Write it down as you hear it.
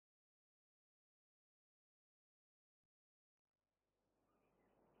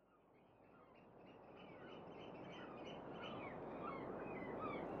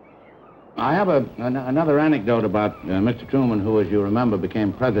I have another anecdote about Mr. Truman, who, as you remember,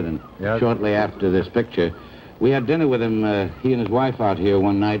 became president shortly after this picture. We had dinner with him, he and his wife out here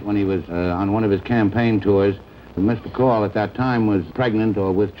one night when he was on one of his campaign tours. Miss Bacall at that time was pregnant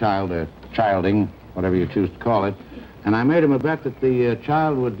or with child or childing, whatever you choose to call it. And I made him a bet that the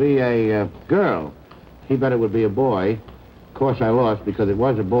child would be a girl. He bet it would be a boy. Of course, I lost because it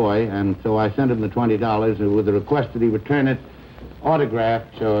was a boy, and so I sent him the $20 with the request that he return it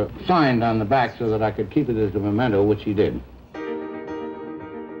autographed or signed on the back so that I could keep it as a memento, which he did.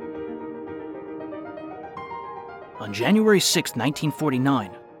 On January 6,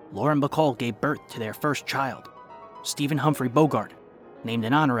 1949, Lauren Bacall gave birth to their first child, Stephen Humphrey Bogart, named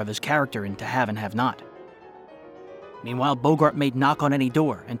in honor of his character in To Have and Have Not. Meanwhile, Bogart made Knock on Any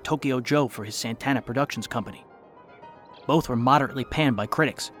Door and Tokyo Joe for his Santana Productions company. Both were moderately panned by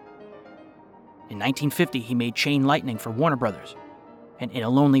critics. In 1950, he made Chain Lightning for Warner Brothers and In a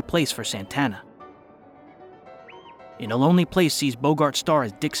Lonely Place for Santana. In a Lonely Place sees Bogart star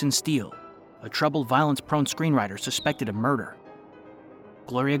as Dixon Steele, a troubled, violence-prone screenwriter suspected of murder.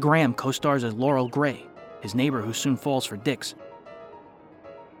 Gloria Grahame co-stars as Laurel Gray, his neighbor who soon falls for Dix.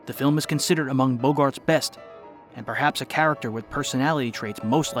 The film is considered among Bogart's best, and perhaps a character with personality traits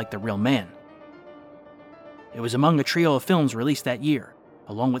most like the real man. It was among a trio of films released that year,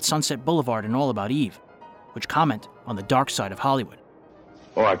 along with Sunset Boulevard and All About Eve, which comment on the dark side of Hollywood.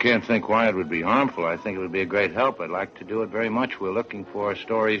 Oh, I can't think why it would be harmful. I think it would be a great help. I'd like to do it very much. We're looking for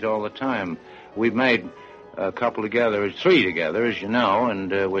stories all the time. We've made a couple together, 3 together, as you know,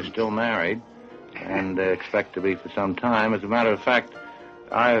 and we're still married and expect to be for some time. As a matter of fact,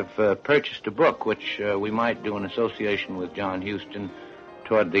 I've purchased a book which we might do in association with John Huston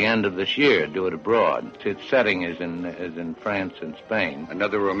toward the end of this year, do it abroad. Its setting is in France and Spain.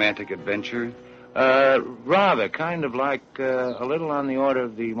 Another romantic adventure? Rather, kind of like a little on the order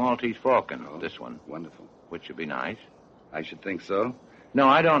of the Maltese Falcon, this one. Wonderful. Which would be nice. I should think so. No,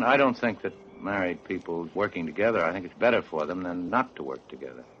 I don't think that married people working together, I think it's better for them than not to work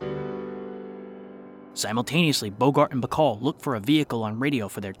together. Simultaneously, Bogart and Bacall looked for a vehicle on radio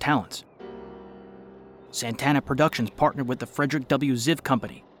for their talents. Santana Productions partnered with the Frederic W. Ziv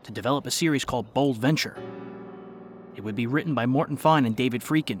Company to develop a series called Bold Venture. It would be written by Morton Fine and David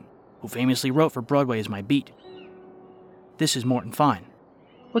Friedkin, who famously wrote for Broadway Is My Beat. This is Morton Fine.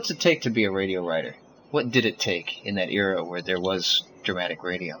 What's it take to be a radio writer? What did it take in that era where there was dramatic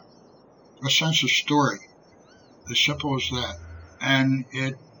radio? A sense of story. As simple as that. And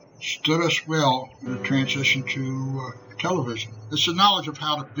it stood us well in the transition to television. It's the knowledge of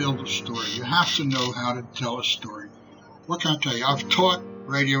how to build a story. You have to know how to tell a story. What can I tell you? I've taught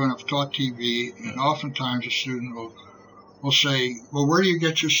radio and I've taught TV, and oftentimes a student will say, well, where do you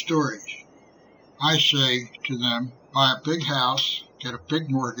get your stories? I say to them, buy a big house, get a big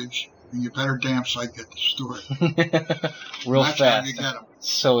mortgage, and you better damn sight get the story. Real That's fast. how you get them.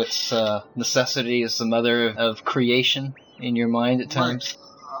 So it's necessity is the mother of creation in your mind at times? Right.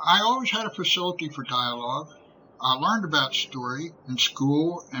 I always had a facility for dialogue. I learned about story in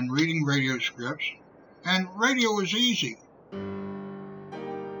school and reading radio scripts, and radio was easy.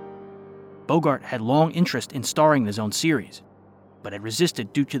 Bogart had long interest in starring in his own series, but had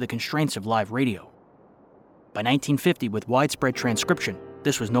resisted due to the constraints of live radio. By 1950, with widespread transcription,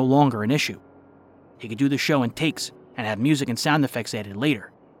 this was no longer an issue. He could do the show in takes and have music and sound effects added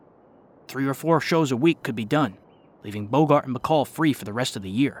later. 3 or 4 shows a week could be done, leaving Bogart and Bacall free for the rest of the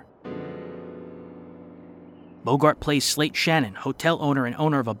year. Bogart plays Slate Shannon, hotel owner and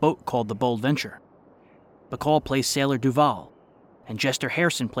owner of a boat called the Bold Venture. Bacall plays Sailor Duval, and Jester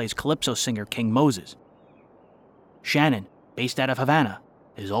Hairson plays calypso singer King Moses. Shannon, based out of Havana,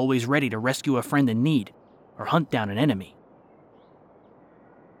 is always ready to rescue a friend in need or hunt down an enemy.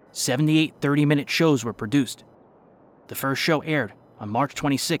 78 30-minute shows were produced. The first show aired on March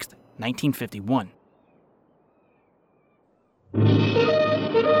 26, 1951.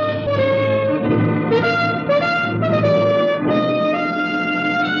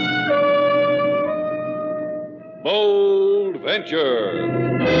 Bold Venture.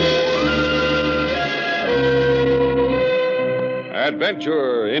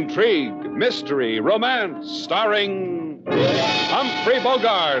 Adventure, intrigue, mystery, romance, starring Humphrey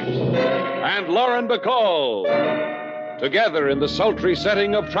Bogart and Lauren Bacall. Together in the sultry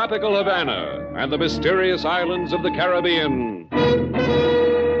setting of tropical Havana and the mysterious islands of the Caribbean.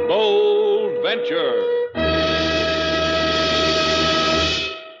 Bold Venture.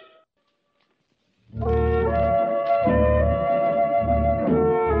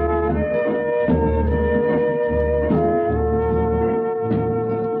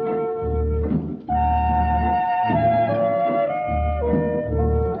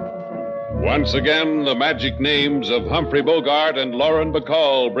 Once again, the magic names of Humphrey Bogart and Lauren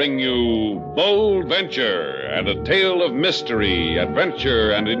Bacall bring you Bold Venture and a tale of mystery,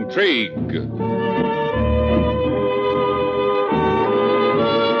 adventure, and intrigue.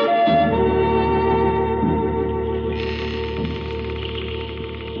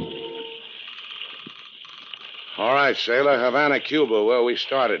 All right, Sailor. Havana, Cuba, where we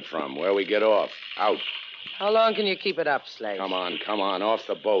started from, where we get off. Out. How long can you keep it up, Slate? Come on, off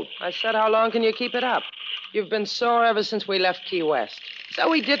the boat. I said, how long can you keep it up? You've been sore ever since we left Key West. So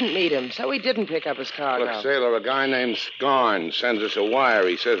we didn't meet him. So he didn't pick up his cargo. Look, Sailor, a guy named Scarn sends us a wire.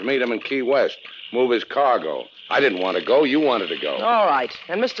 He says meet him in Key West. Move his cargo. I didn't want to go. You wanted to go. All right.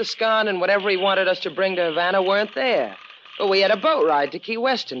 And Mr. Scarn and whatever he wanted us to bring to Havana weren't there. But we had a boat ride to Key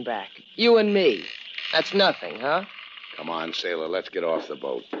West and back. You and me. That's nothing, huh? Come on, Sailor. Let's get off the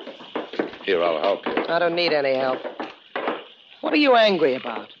boat. Here, I'll help you. I don't need any help. What are you angry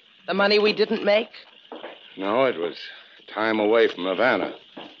about? The money we didn't make? No, it was time away from Havana.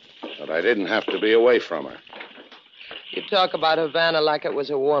 But I didn't have to be away from her. You talk about Havana like it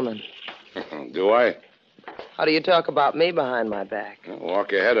was a woman. Do I? How do you talk about me behind my back? Well,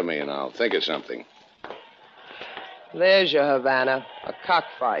 walk ahead of me and I'll think of something. There's your Havana, a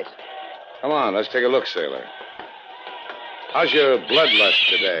cockfight. Come on, let's take a look, Sailor. How's your bloodlust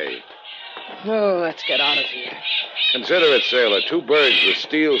today? Oh, let's get out of here. Consider it, Sailor. Two birds with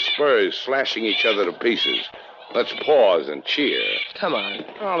steel spurs slashing each other to pieces. Let's pause and cheer. Come on.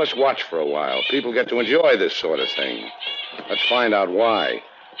 Oh, let's watch for a while. People get to enjoy this sort of thing. Let's find out why.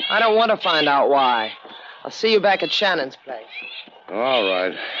 I don't want to find out why. I'll see you back at Shannon's place. All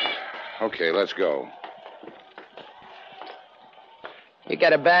right. Okay, let's go. You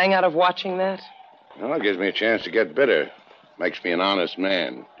get a bang out of watching that? Well, it gives me a chance to get bitter. Makes me an honest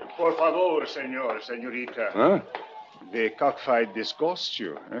man. Por favor, senorita. Huh? The cockfight disgusts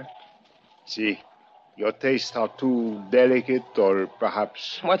you, eh? See, your tastes are too delicate, or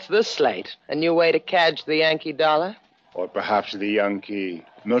perhaps... What's this, Slate? A new way to cadge the Yankee dollar? Or perhaps the Yankee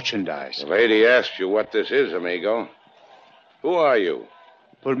merchandise. The lady asked you what this is, amigo. Who are you?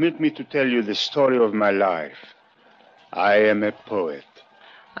 Permit me to tell you the story of my life. I am a poet.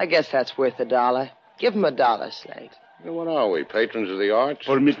 I guess that's worth $1. Give him $1, Slate. What are we, patrons of the arts?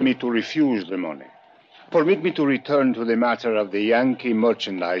 Permit me to refuse the money. Permit me to return to the matter of the Yankee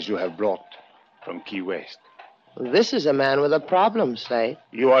merchandise you have brought from Key West. This is a man with a problem, Slate.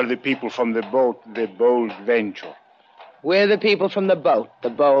 You are the people from the boat, the Bold Venture. We're the people from the boat,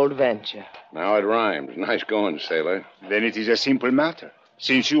 the Bold Venture. Now it rhymes. Nice going, sailor. Then it is a simple matter.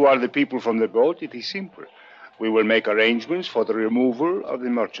 Since you are the people from the boat, it is simple. We will make arrangements for the removal of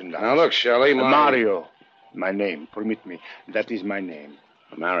the merchandise. Now look, Shelley, Mario. My name, permit me. That is my name.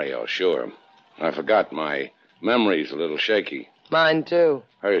 Mario, sure. I forgot. My memory's a little shaky. Mine, too.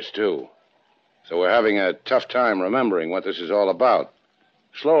 Hers, too. So we're having a tough time remembering what this is all about.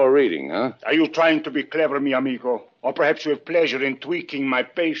 Slower reading, huh? Are you trying to be clever, mi amigo? Or perhaps you have pleasure in tweaking my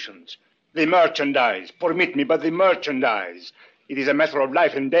patience? The merchandise. Permit me, but the merchandise. It is a matter of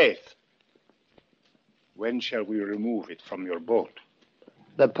life and death. When shall we remove it from your boat?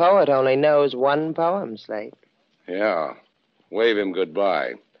 The poet only knows one poem, Slate. Yeah. Wave him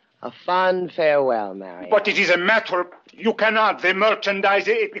goodbye. A fond farewell, Marion. But it is a matter... You cannot. The merchandise,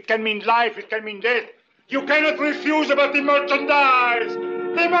 it can mean life, it can mean death. You cannot refuse about the merchandise!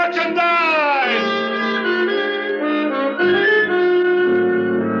 The merchandise!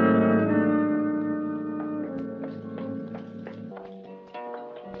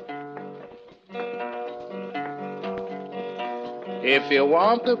 If you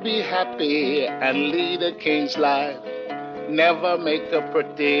want to be happy and lead a king's life, never make a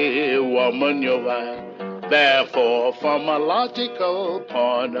pretty woman your wife. Therefore, from a logical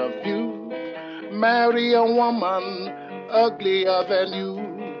point of view, marry a woman uglier than you.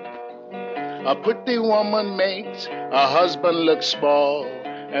 A pretty woman makes a husband look small,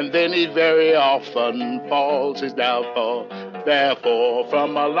 and then he very often falls his downfall. Therefore,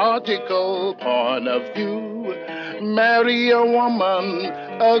 from a logical point of view, marry a woman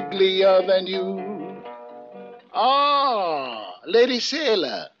uglier than you. Ah, Lady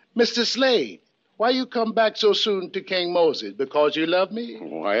Sailor, Mr. Slade, why you come back so soon to King Moses? Because you love me?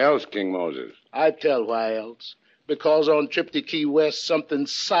 Why else, King Moses? I tell why else. Because on trip to Key West, something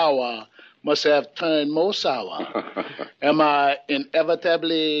sour must have turned more sour. Am I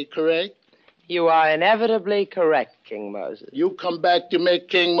inevitably correct? You are inevitably correct, King Moses. You come back to make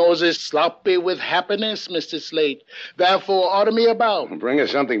King Moses sloppy with happiness, Mr. Slate. Therefore, order me about. Bring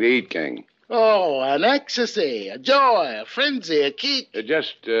us something to eat, King. Oh, an ecstasy, a joy, a frenzy, a kick.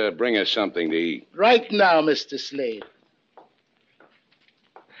 Just bring us something to eat. Right now, Mr. Slade.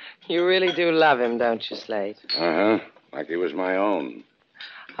 You really do love him, don't you, Slate? Uh-huh. Like he was my own.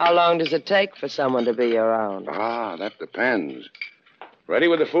 How long does it take for someone to be your own? Ah, that depends. Ready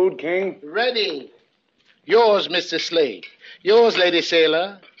with the food, King? Ready. Yours, Mr. Slade. Yours, Lady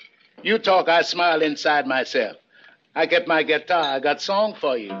Sailor. You talk, I smile inside myself. I get my guitar. I got song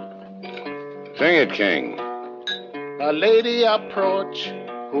for you. Sing it, King. A lady approach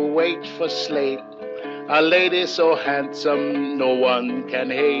who wait for Slate. A lady so handsome no one can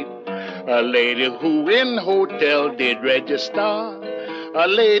hate. A lady who in hotel did register. A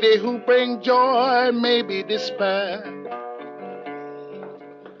lady who bring joy, maybe despair.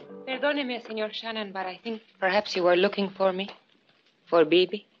 Perdóneme, Senor Shannon, but I think perhaps you were looking for me. For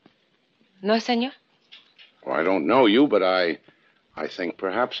Bibi. No, senor? Well, I don't know you, but I think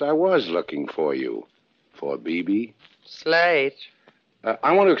perhaps I was looking for you. For Bibi. Slate.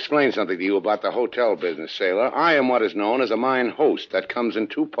 I want to explain something to you about the hotel business, sailor. I am what is known as a mine host. That comes in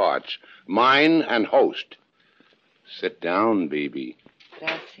two parts. Mine and host. Sit down, Bibi.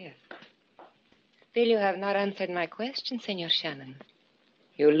 Gracias. Still, you have not answered my question, Senor Shannon.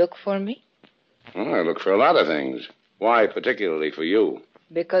 You look for me? Well, I look for a lot of things. Why particularly for you?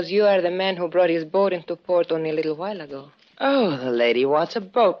 Because you are the man who brought his boat into port only a little while ago. Oh, the lady wants a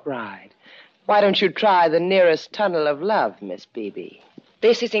boat ride. Why don't you try the nearest tunnel of love, Miss Bibi?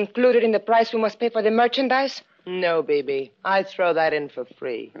 This is included in the price we must pay for the merchandise? No, Bibi. I throw that in for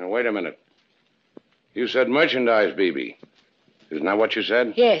free. Now, wait a minute. You said merchandise, Bibi. Isn't that what you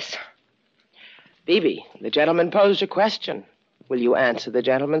said? Yes. Bibi, the gentleman posed a question. Will you answer the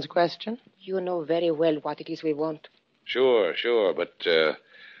gentleman's question? You know very well what it is we want. Sure, but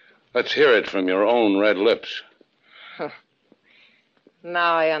let's hear it from your own red lips.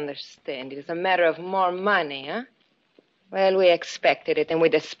 Now I understand. It is a matter of more money, huh? Well, we expected it, and we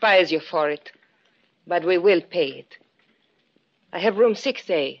despise you for it. But we will pay it. I have room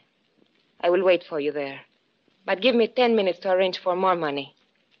 6A. I will wait for you there. But give me 10 minutes to arrange for more money.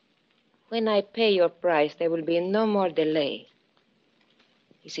 When I pay your price, there will be no more delay.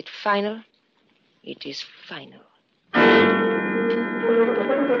 Is it final? It is final.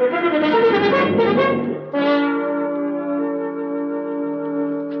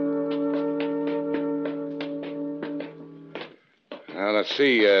 Now, let's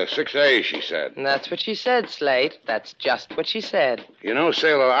see. 6A, she said. And that's what she said, Slate. That's just what she said. You know,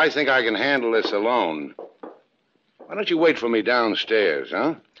 sailor, I think I can handle this alone. Why don't you wait for me downstairs,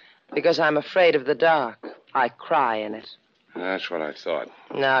 huh? Because I'm afraid of the dark. I cry in it. That's what I thought.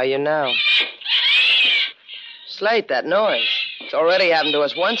 Now you know. Slate, that noise. It's already happened to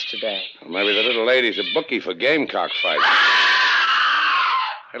us once today. Well, maybe the little lady's a bookie for gamecock fights.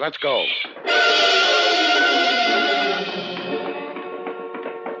 Hey, let's go.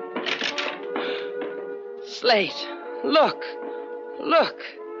 Slate, look. Look.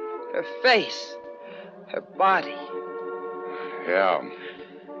 Her face. Her body. Yeah.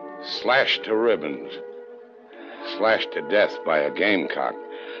 Slashed to ribbons. Slashed to death by a gamecock.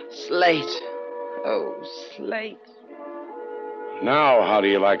 Slate. Oh, Slate. Now, how do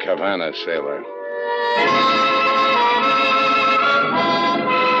you like Havana, sailor?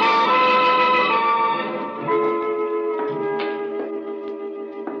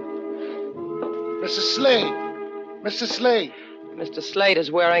 Mr. Slade. Mr. Slade. Mr. Slate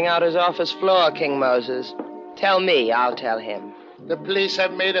is wearing out his office floor, King Moses. Tell me, I'll tell him. The police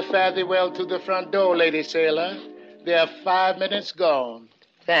have made a fare-thee-well to the front door, Lady Sailor. They are 5 minutes gone.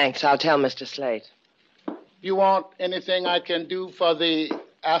 Thanks, I'll tell Mr. Slate. You want anything I can do for the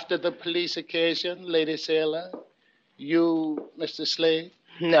after-the-police occasion, Lady Sailor? You, Mr. Slade?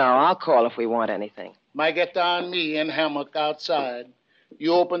 No, I'll call if we want anything. My guitar and me in hammock outside.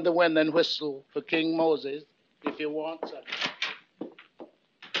 You open the window and whistle for King Moses if you want something.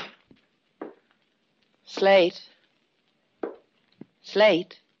 Slate?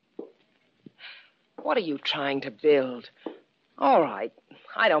 Slate? What are you trying to build? All right.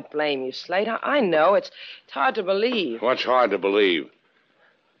 I don't blame you, Slate. I know. It's hard to believe. What's hard to believe?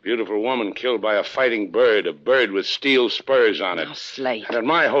 Beautiful woman killed by a fighting bird, a bird with steel spurs on it. Oh, Slate. And at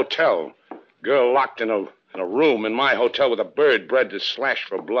my hotel, girl locked in a room in my hotel with a bird bred to slash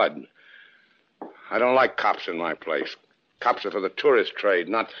for blood. I don't like cops in my place. Cops are for the tourist trade,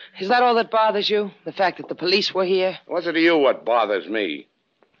 not... Is that all that bothers you? The fact that the police were here? What's it to you what bothers me?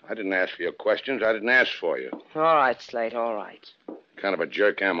 I didn't ask for your questions. I didn't ask for you. All right, Slate, all right. Kind of a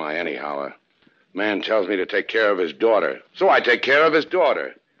jerk am I, anyhow? A man tells me to take care of his daughter. So I take care of his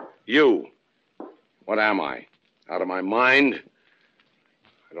daughter. You. What am I? Out of my mind?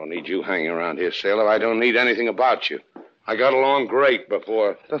 I don't need you hanging around here, sailor. I don't need anything about you. I got along great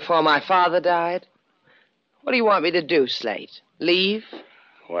before... Before my father died? What do you want me to do, Slate? Leave?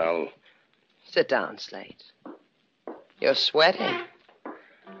 Well... Sit down, Slate. You're sweating.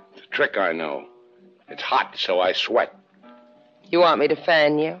 It's a trick I know. It's hot, so I sweat. You want me to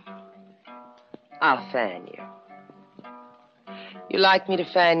fan you? I'll fan you. You like me to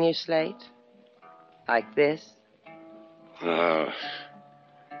fan you, Slate? Like this?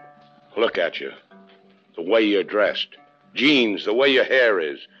 Look at you. The way you're dressed. Jeans, the way your hair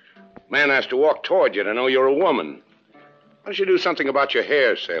is. Man has to walk toward you to know you're a woman. Why don't you do something about your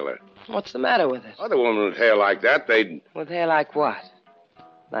hair, Sailor? What's the matter with it? Other women with hair like that, they'd... With hair like what?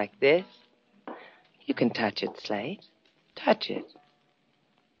 Like this? You can touch it, Slate. Touch it.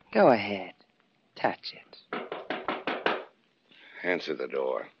 Go ahead. Touch it. Answer the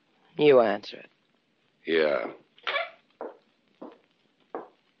door. You answer it. Yeah.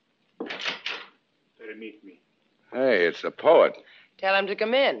 Meet me. Hey, it's the poet. Tell him to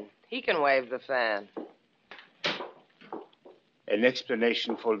come in. He can wave the fan. An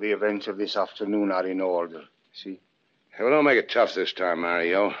explanation for the events of this afternoon are in order. See? Hey, well, don't make it tough this time,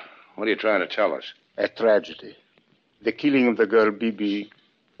 Mario. What are you trying to tell us? A tragedy. The killing of the girl Bibi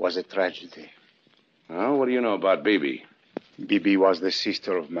was a tragedy. Oh, what do you know about Bibi? Bibi was the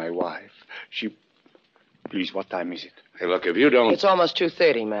sister of my wife. She... Please, what time is it? Hey, look, if you don't... It's almost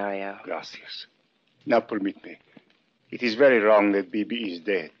 2:30, Mario. Gracias. Now permit me. It is very wrong that Bibi is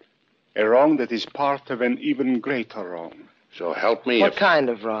dead. A wrong that is part of an even greater wrong. So help me What kind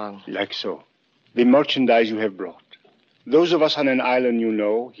of wrong? Like so. The merchandise you have brought. Those of us on an island you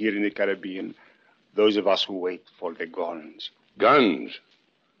know, here in the Caribbean. Those of us who wait for the guns. Guns?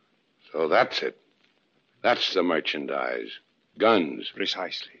 So that's it. That's the merchandise. Guns.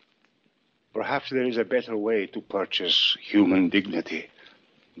 Precisely. Perhaps there is a better way to purchase human dignity.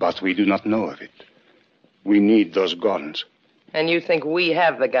 But we do not know of it. We need those guns. And you think we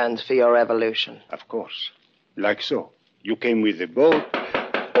have the guns for your revolution? Of course. Like so. You came with the boat.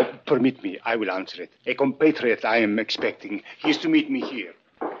 Oh, permit me. I will answer it. A compatriot I am expecting. He is to meet me here.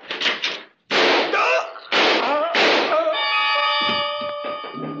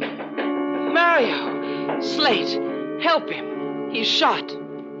 Mario! Slate! Help him. He's shot.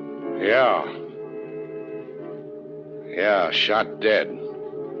 Yeah. Yeah, shot dead.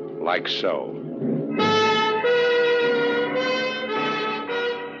 Like so.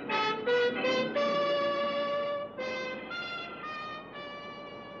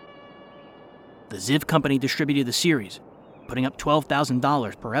 The Ziv Company distributed the series, putting up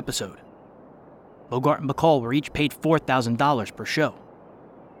 $12,000 per episode. Bogart and Bacall were each paid $4,000 per show.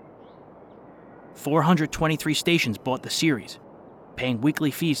 423 stations bought the series, paying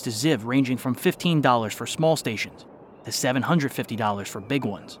weekly fees to Ziv ranging from $15 for small stations to $750 for big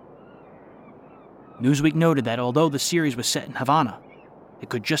ones. Newsweek noted that although the series was set in Havana, it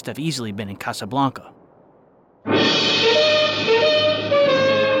could just have easily been in Casablanca.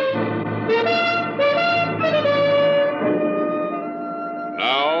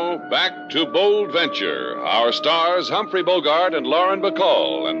 Back to Bold Venture. Our stars, Humphrey Bogart and Lauren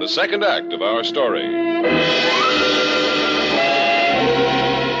Bacall, and the second act of our story.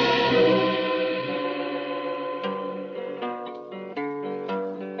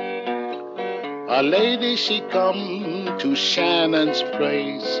 A lady, she come to Shannon's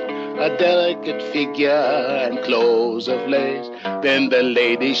place, a delicate figure and clothes of lace. Then the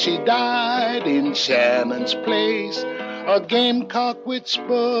lady, she died in Shannon's place. A gamecock with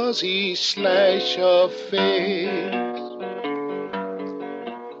spurs, he slashed her face.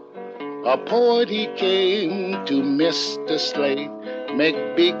 A poet, he came to Mr. Slate, make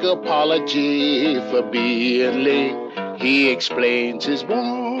big apology for being late. He explains his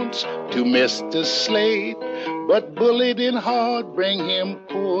wants to Mr. Slate, but bullied in heart bring him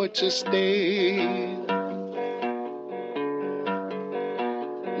poor to stay.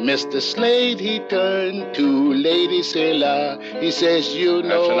 Mr. Slade, he turned to Lady Sailor. He says, you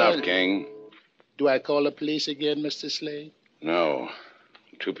know... That's enough, King. Do I call the police again, Mr. Slade? No.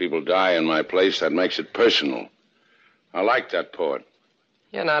 2 people die in my place, that makes it personal. I like that poet.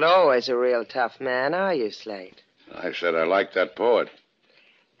 You're not always a real tough man, are you, Slate? I said I like that poet.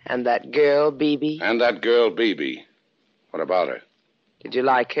 And that girl, Bibi? And that girl, Bibi. What about her? Did you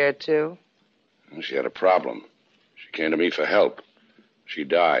like her, too? Well, she had a problem. She came to me for help. She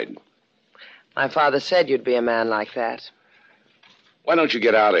died. My father said you'd be a man like that. Why don't you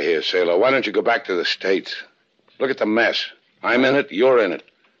get out of here, Sailor? Why don't you go back to the States? Look at the mess. I'm in it, you're in it.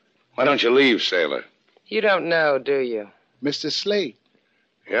 Why don't you leave, Sailor? You don't know, do you? Mr. Slade.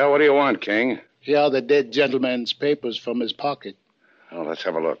 Yeah, what do you want, King? Here are the dead gentleman's papers from his pocket. Oh, let's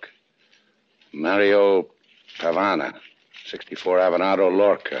have a look. Mario Havana, 64 Avenado,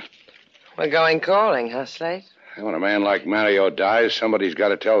 Lorca. We're going calling, huh, Slate? When a man like Mario dies, somebody's got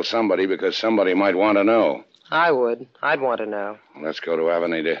to tell somebody because somebody might want to know. I would. I'd want to know. Let's go to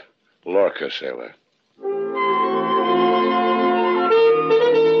Avenida Lorca, Sailor.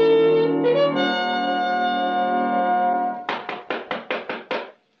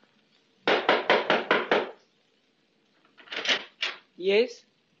 Yes?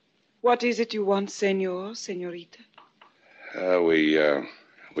 What is it you want, senorita?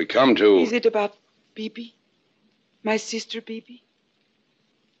 We come to... Is it about Bibi? My sister Bibi?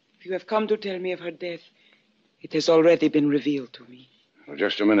 If you have come to tell me of her death, it has already been revealed to me. Well,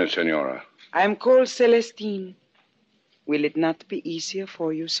 just a minute, Senora. I am called Celestine. Will it not be easier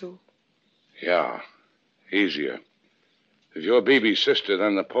for you so? Yeah, easier. If you're Bibi's sister,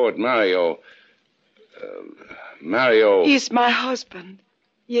 then the poet Mario... Mario... He's my husband.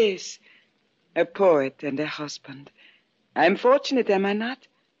 Yes, a poet and a husband. I'm fortunate, am I not?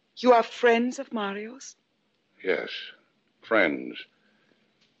 You are friends of Mario's? Yes, friends.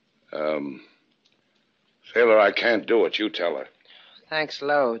 Sailor, I can't do it. You tell her. Thanks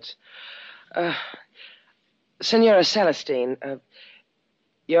loads. Senora Celestine,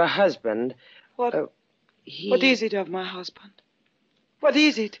 your husband... What? What is it of my husband? What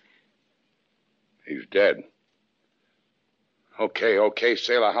is it? He's dead. Okay,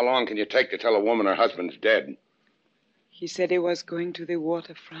 Sailor. How long can you take to tell a woman her husband's dead? He said he was going to the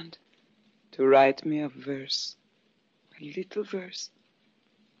waterfront to write me a verse. A little verse.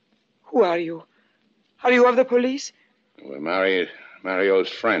 Who are you? Are you of the police? We're Mario's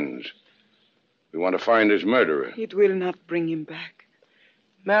friends. We want to find his murderer. It will not bring him back.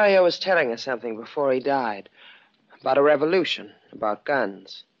 Mario was telling us something before he died. About a revolution, about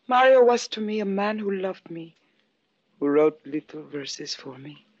guns. Mario was to me a man who loved me, who wrote little verses for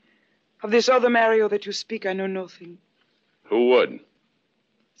me. Of this other Mario that you speak, I know nothing. Who would?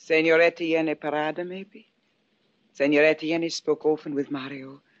 Senor Etienne Parada, maybe? Senor Etienne spoke often with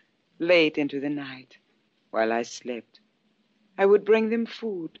Mario, late into the night, while I slept. I would bring them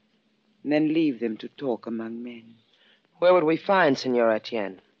food, and then leave them to talk among men. Where would we find Senor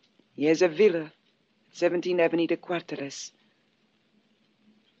Etienne? He has a villa at 17 Avenida Cuarteles.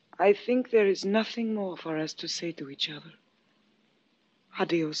 I think there is nothing more for us to say to each other.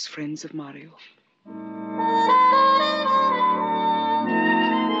 Adios, friends of Mario.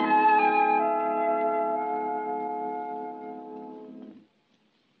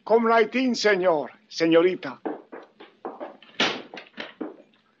 Come right in, senorita.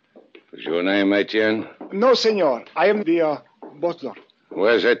 Is your name Etienne? No, senor. I am the butler.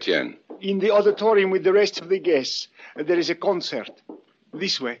 Where's Etienne? In the auditorium with the rest of the guests. There is a concert.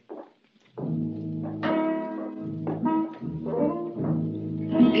 This way.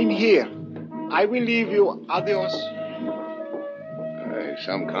 In here. I will leave you. Adios. Hey,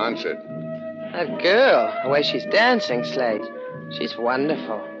 some concert. That girl, the way she's dancing, Slate. She's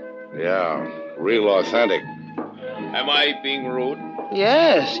wonderful. Yeah, real authentic. Am I being rude?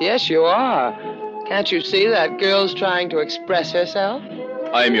 Yes, you are. Can't you see that girl's trying to express herself?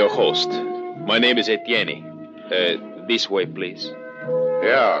 I am your host. My name is Etienne. This way, please.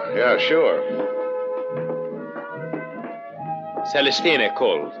 Yeah, sure. Celestine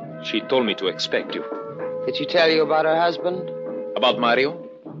called. She told me to expect you. Did she tell you about her husband? About Mario?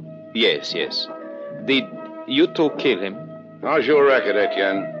 Yes. Did you two kill him? How's your record,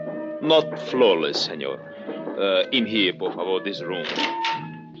 Etienne? Not flawless, senor. In here, por favor, this room.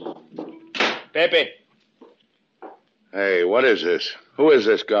 Pepe. Hey, what is this? Who is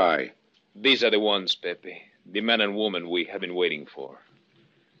this guy? These are the ones, Pepe. The man and woman we have been waiting for.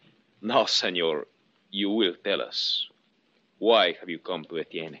 Now, senor, you will tell us. Why have you come to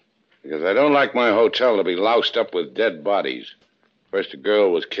Etienne? Because I don't like my hotel to be loused up with dead bodies. First a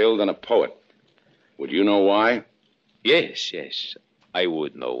girl was killed, then a poet. Would you know why? Yes. I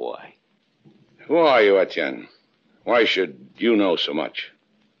would know why. Who are you, Etienne? Why should you know so much?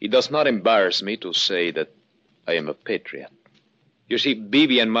 It does not embarrass me to say that I am a patriot. You see,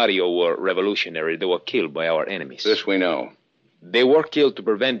 Bibi and Mario were revolutionary. They were killed by our enemies. This we know. They were killed to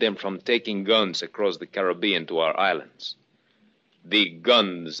prevent them from taking guns across the Caribbean to our islands. The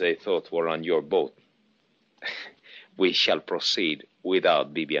guns they thought were on your boat. We shall proceed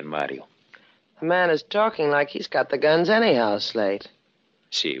without Bibi and Mario. The man is talking like he's got the guns anyhow, Slate.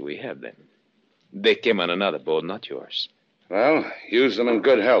 See, we have them. They came on another boat, not yours. Well, use them in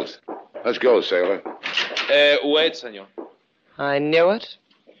good health. Let's go, sailor. Wait, senor. I knew it.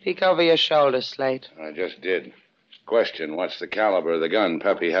 Peek over your shoulder, Slate. I just did. Question, what's the caliber of the gun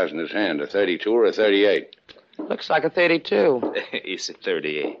Pepe has in his hand, a 32 or a 38? Looks like a 32. It's a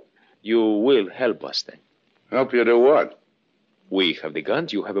 38. You will help us, then. Help you do what? We have the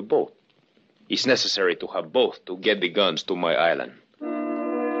guns, you have a boat. It's necessary to have both to get the guns to my island.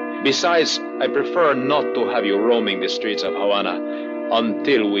 Besides, I prefer not to have you roaming the streets of Havana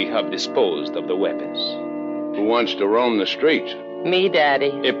until we have disposed of the weapons. Who wants to roam the streets? Me,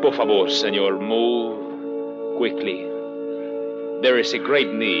 Daddy. Por favor, senor, move quickly. There is a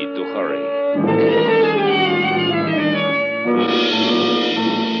great need to hurry.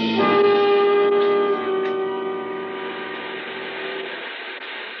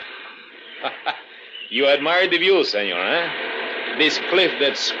 You admire the view, senor, eh? This cliff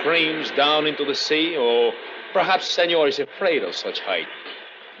that screams down into the sea, or perhaps senor is afraid of such height.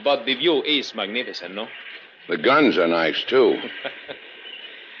 But the view is magnificent, no? The guns are nice, too.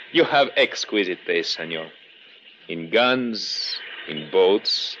 You have exquisite taste, senor. In guns, in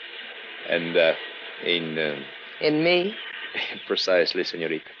boats, and in... In me? Precisely,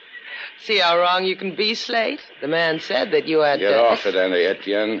 senorita. See how wrong you can be, Slate? The man said that you had... Get off it, Andy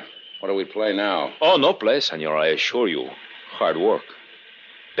Etienne. What do we play now? Oh, no play, senor, I assure you. Hard work.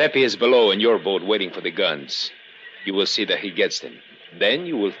 Pepe is below in your boat waiting for the guns. You will see that he gets them. Then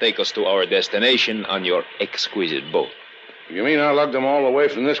you will take us to our destination on your exquisite boat. You mean I'll lug them all the way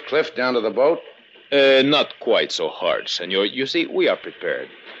from this cliff down to the boat? Not quite so hard, senor. You see, we are prepared.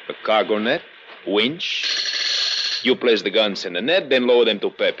 A cargo net, winch. You place the guns in the net, then lower them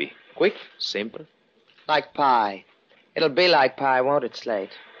to Pepe. Quick, simple. Like pie. It'll be like pie, won't it,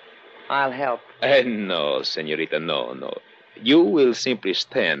 Slate? I'll help. No, senorita, no. You will simply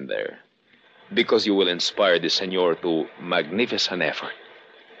stand there because you will inspire the senor to magnificent effort.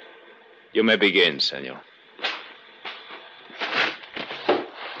 You may begin, senor.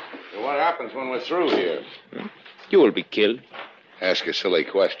 So what happens when we're through here? You will be killed. Ask a silly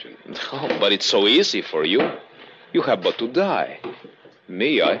question. Oh, but it's so easy for you. You have but to die.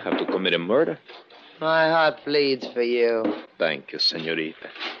 Me, I have to commit a murder. My heart bleeds for you. Thank you, senorita.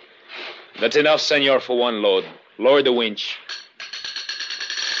 That's enough, senor, for one load. Lower the winch.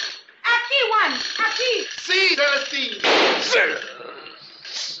 Aquí, Juan. Aquí. Si, Celestine.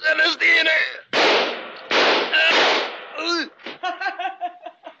 Celestine.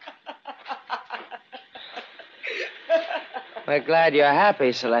 We're glad you're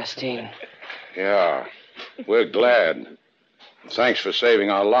happy, Celestine. Yeah, we're glad. Thanks for saving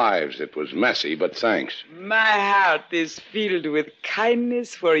our lives. It was messy, but thanks. My heart is filled with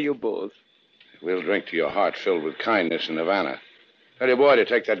kindness for you both. We'll drink to your heart filled with kindness in Havana. Tell your boy to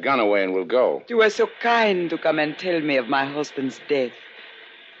take that gun away and we'll go. You were so kind to come and tell me of my husband's death.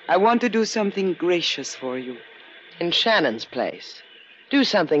 I want to do something gracious for you. In Shannon's place. Do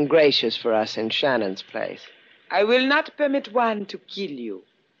something gracious for us in Shannon's place. I will not permit one to kill you.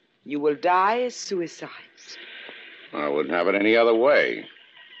 You will die as suicides. I wouldn't have it any other way.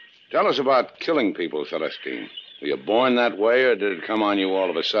 Tell us about killing people, Celestine. Were you born that way, or did it come on you all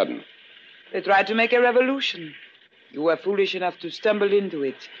of a sudden? They tried to make a revolution. You were foolish enough to stumble into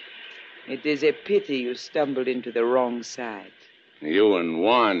it. It is a pity you stumbled into the wrong side. You and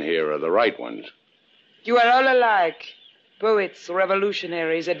Juan here are the right ones. You are all alike. Poets,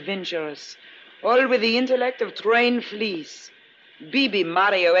 revolutionaries, adventurers. All with the intellect of trained fleas. Bibi,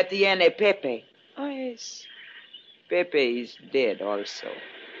 Mario, Etienne, Pepe. Oh, yes. Pepe is dead also.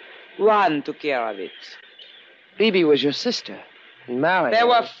 Juan took care of it. Bibi was your sister. And Mario... They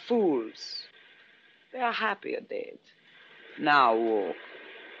were fools. They are happier dead. Now walk.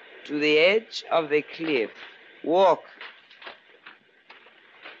 To the edge of the cliff. Walk.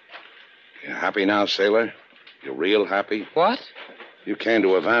 You happy now, sailor? You real happy? What? You came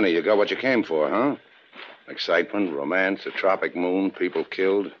to Havana. You got what you came for, huh? Excitement, romance, a tropic moon, people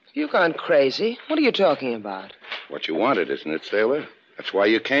killed. You've gone crazy. What are you talking about? What you wanted, isn't it, sailor? That's why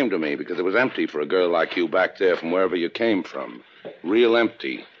you came to me, because it was empty for a girl like you back there from wherever you came from. Real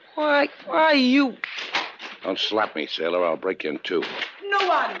empty. Why you... Don't slap me, sailor. I'll break you in two. No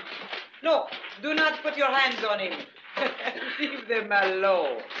one. No, do not put your hands on him. Leave them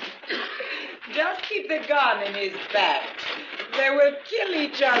alone. Just keep the gun in his back. They will kill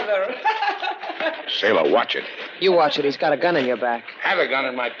each other. Sailor, watch it. You watch it. He's got a gun in your back. Have a gun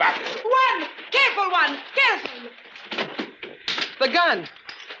in my back. One. Careful, one. Careful. The gun.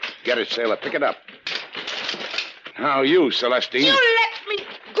 Get it, sailor. Pick it up. Now you, Celestine. You let me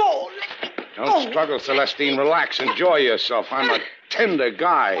go. Don't struggle, Celestine. Relax. Enjoy yourself. I'm a tender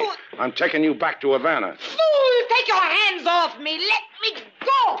guy. I'm taking you back to Havana. Fool! Take your hands off me. Let me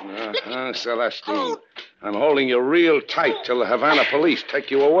go. Celestine. I'm holding you real tight till the Havana police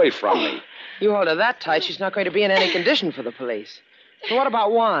take you away from me. You hold her that tight, she's not going to be in any condition for the police. So what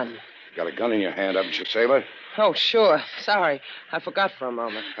about Juan? Got a gun in your hand, haven't you, sailor? Oh, sure. Sorry. I forgot for a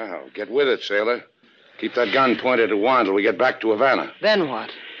moment. Oh, get with it, sailor. Keep that gun pointed at Juan till we get back to Havana. Then what?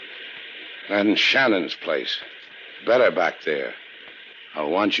 And Shannon's place. Better back there. I'll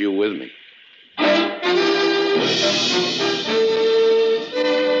want you with me.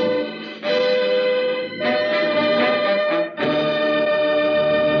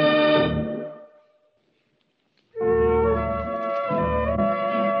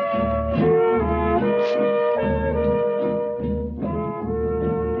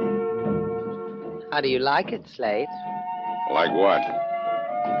 How do you like it, Slate? Like what?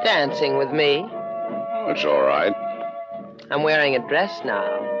 Dancing with me. Oh, it's all right. I'm wearing a dress now.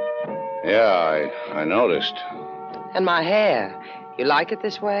 Yeah, I noticed. And my hair. You like it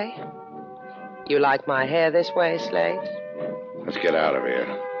this way? You like my hair this way, Slate? Let's get out of here.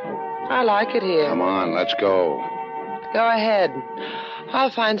 I like it here. Come on, let's go. Go ahead. I'll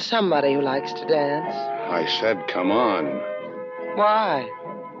find somebody who likes to dance. I said come on. Why?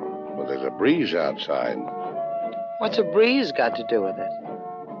 Well, there's a breeze outside. What's a breeze got to do with it?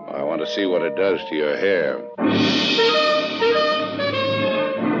 I want to see what it does to your hair.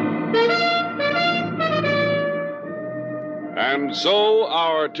 And so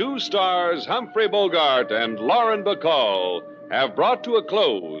our two stars, Humphrey Bogart and Lauren Bacall, have brought to a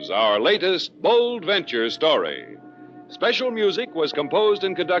close our latest bold venture story. Special music was composed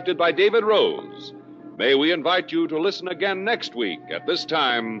and conducted by David Rose. May we invite you to listen again next week at this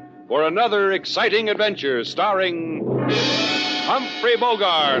time for another exciting adventure starring Humphrey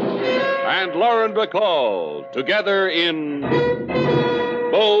Bogart and Lauren Bacall together in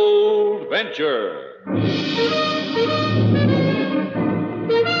Bold Venture.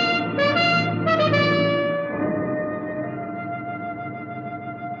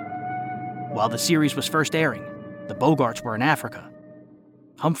 While the series was first airing, the Bogarts were in Africa.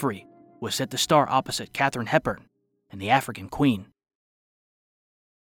 Humphrey was set to star opposite Kathryn Hepburn in The African Queen.